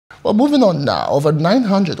Well, moving on now, over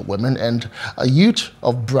 900 women and a youth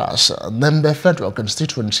of Brass, Nembe Federal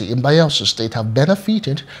Constituency in Bayelsa State have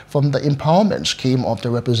benefited from the empowerment scheme of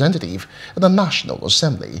the representative in the National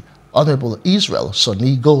Assembly, Honourable Israel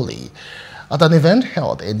Sunny-Goli. At an event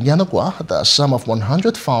held in Yanagwa, the sum of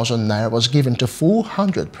 100,000 naira was given to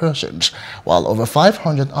 400 persons, while over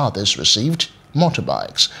 500 others received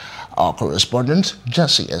motorbikes. Our correspondent,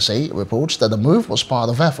 Jesse S.A., reports that the move was part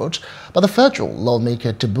of efforts by the federal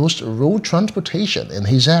lawmaker to boost road transportation in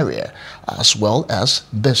his area, as well as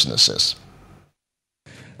businesses.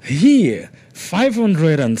 Here,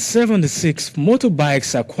 576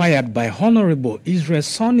 motorbikes acquired by Honourable Israel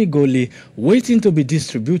Sunny-Goli waiting to be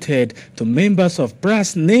distributed to members of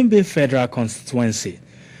Brass Nembe Federal Constituency.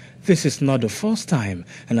 This is not the first time,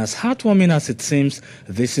 and as heartwarming as it seems,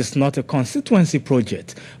 this is not a constituency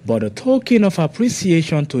project, but a token of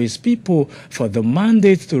appreciation to his people for the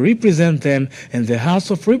mandate to represent them in the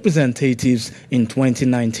House of Representatives in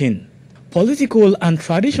 2019. Political and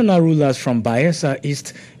traditional rulers from Bayelsa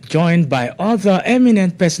East, joined by other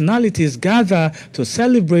eminent personalities, gather to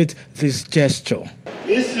celebrate this gesture.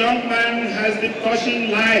 This young man has been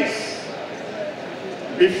touching lives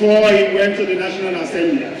before he went to the National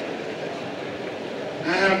Assembly.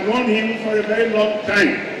 I have known him for a very long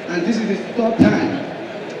time. And this is his third time.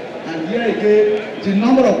 And here again, the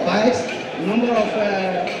number of bikes, number of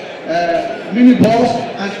minibus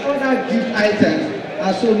and other gift items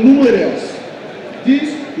are so numerous. This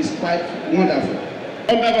is quite wonderful.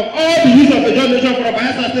 On behalf of all the youth of the John Nation from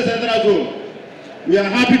Bayelsa State Central Zone, we are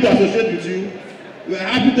happy to associate with you. We are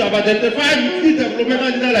happy to have identified key developmental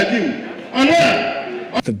leaders like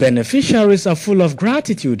you. The beneficiaries are full of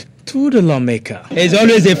gratitude to the lawmaker. He's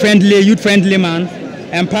always a friendly, youth-friendly man,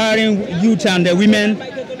 empowering youth and women,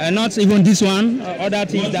 not even this one, other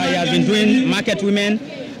things that he has been doing, market women,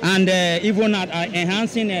 and even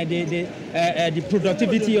enhancing the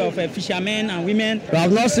productivity of fishermen and women. We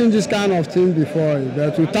have not seen this kind of thing before,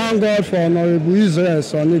 but we thank God for Honourable Israel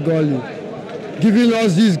Sunny-Goli giving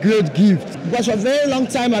us this great gift. Because for a very long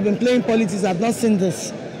time I've been playing politics, I've not seen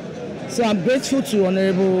this. So I'm grateful to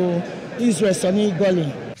Honourable Israel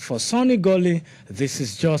Sunny-Goli. For Sunny-Goli, this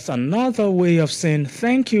is just another way of saying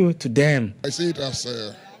thank you to them. I see it as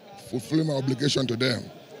fulfilling my obligation to them.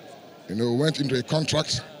 You know, we went into a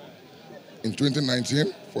contract in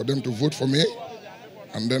 2019 for them to vote for me,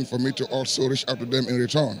 and then for me to also reach out to them in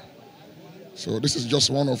return. So this is just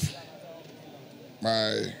one of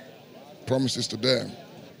my promises to them.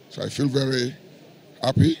 So I feel very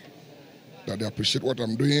happy that they appreciate what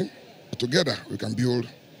I'm doing. Together, we can build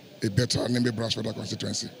a better Nembe Federal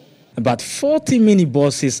Constituency. About 40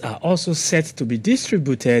 minibuses are also set to be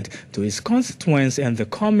distributed to his constituents in the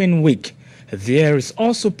coming week. There is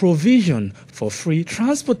also provision for free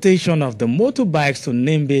transportation of the motorbikes to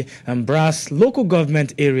Nembe and Brass local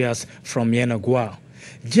government areas from Yanagwa.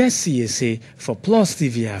 Jesse S.A. for Plus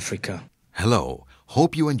TV Africa. Hello.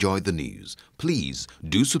 Hope you enjoyed the news. Please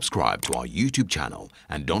do subscribe to our YouTube channel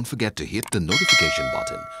and don't forget to hit the notification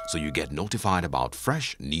button so you get notified about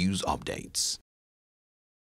fresh news updates.